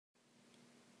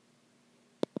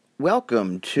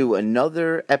Welcome to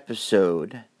another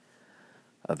episode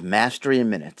of Mastery in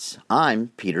Minutes.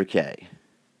 I'm Peter Kay.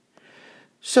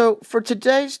 So, for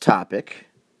today's topic,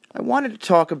 I wanted to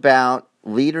talk about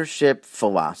leadership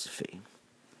philosophy.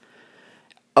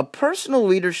 A personal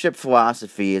leadership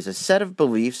philosophy is a set of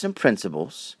beliefs and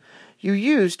principles you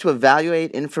use to evaluate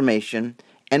information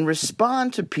and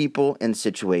respond to people and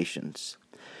situations.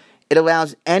 It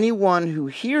allows anyone who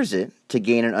hears it to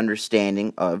gain an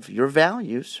understanding of your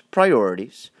values,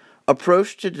 priorities,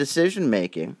 approach to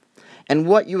decision-making, and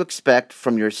what you expect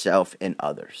from yourself and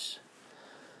others.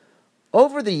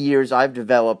 Over the years, I've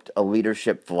developed a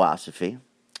leadership philosophy,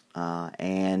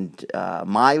 and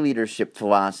my leadership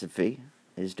philosophy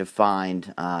is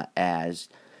defined as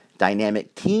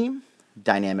dynamic team,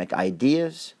 dynamic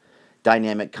ideas,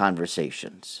 dynamic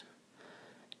conversations.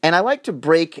 And I like to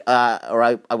break,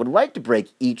 I would like to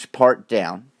break each part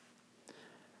down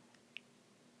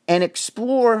and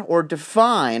explore or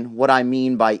define what I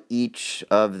mean by each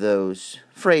of those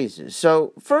phrases.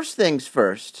 So, first things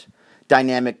first,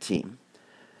 dynamic team.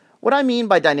 What I mean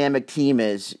by dynamic team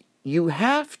is you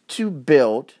have to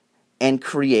build and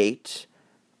create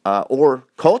or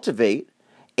cultivate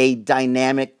a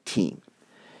dynamic team.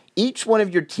 Each one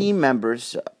of your team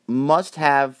members must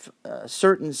have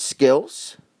certain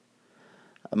skills,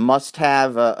 must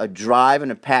have a drive and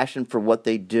a passion for what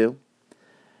they do,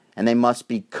 and they must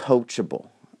be coachable.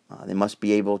 They must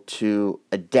be able to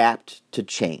adapt to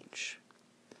change.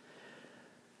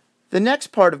 The next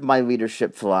part of my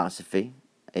leadership philosophy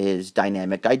is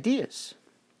dynamic ideas.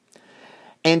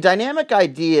 And dynamic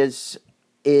ideas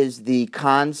is the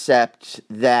concept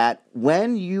that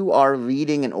when you are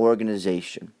leading an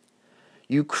organization,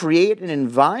 you create an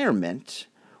environment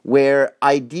where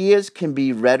ideas can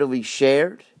be readily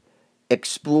shared,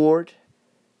 explored,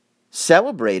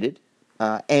 celebrated,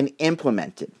 and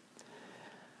implemented.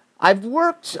 I've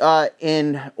worked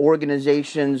in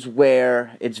organizations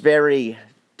where it's very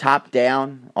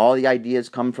top-down. All the ideas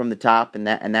come from the top, and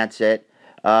that's it.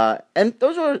 And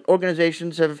those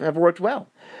organizations have worked well.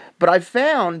 But I've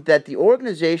found that the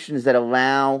organizations that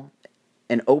allow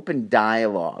an open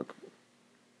dialogue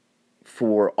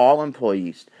for all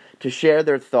employees to share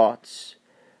their thoughts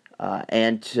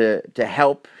and to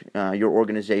help your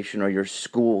organization or your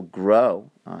school grow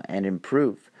and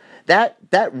improve. That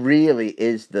really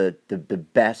is the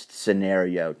best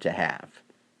scenario to have.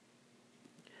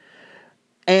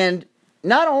 And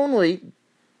not only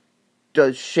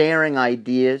does sharing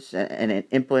ideas and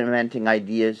implementing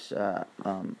ideas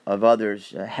of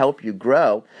others help you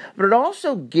grow, but it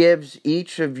also gives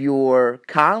each of your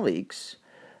colleagues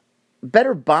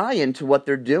better buy-in to what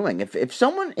they're doing. If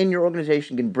someone in your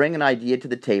organization can bring an idea to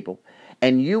the table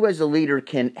and you as a leader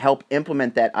can help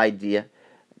implement that idea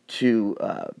to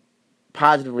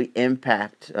positively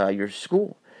impact your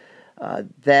school,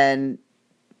 then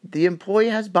the employee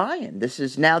has buy-in. This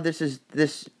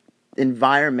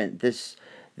environment, this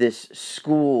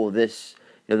school,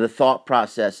 the thought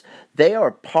process, they are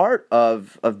part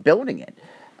of building it.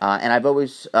 And I've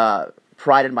always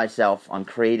prided myself on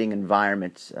creating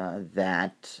environments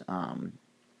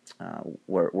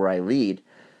where I lead,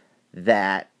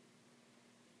 that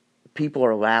people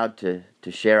are allowed to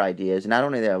share ideas. Not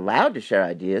only they're allowed to share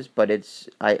ideas, but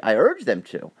I urge them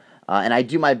to. And I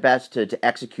do my best to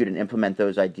execute and implement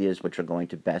those ideas which are going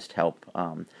to best help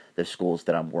the schools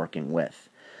that I'm working with.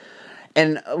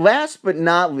 And last but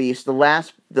not least,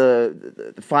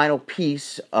 the final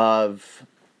piece of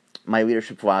my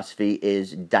leadership philosophy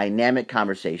is dynamic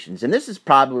conversations. And this is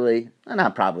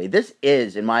this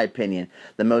is, in my opinion,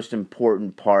 the most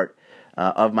important part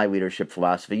of my leadership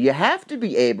philosophy. You have to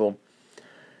be able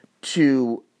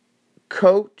to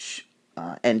coach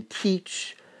and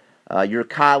teach your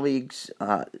colleagues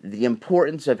the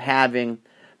importance of having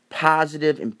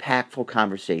positive, impactful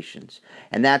conversations.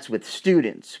 And that's with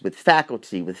students, with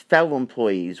faculty, with fellow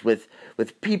employees, with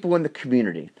people in the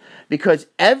community. Because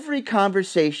every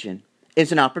conversation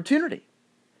is an opportunity.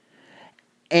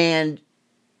 And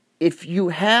if you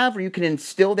have or you can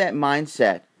instill that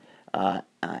mindset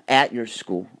at your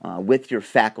school with your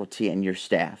faculty and your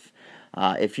staff,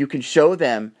 if you can show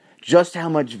them just how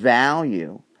much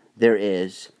value there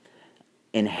is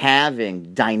in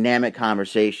having dynamic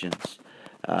conversations,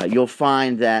 you'll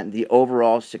find that the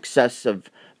overall success of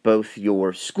both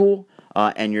your school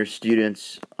and your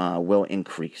students will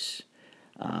increase.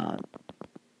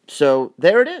 So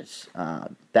there it is.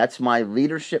 That's my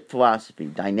leadership philosophy.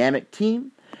 Dynamic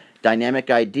team, dynamic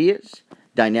ideas,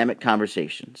 dynamic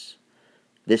conversations.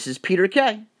 This is Peter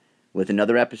Kay with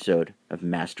another episode of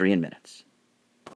Mastery in Minutes.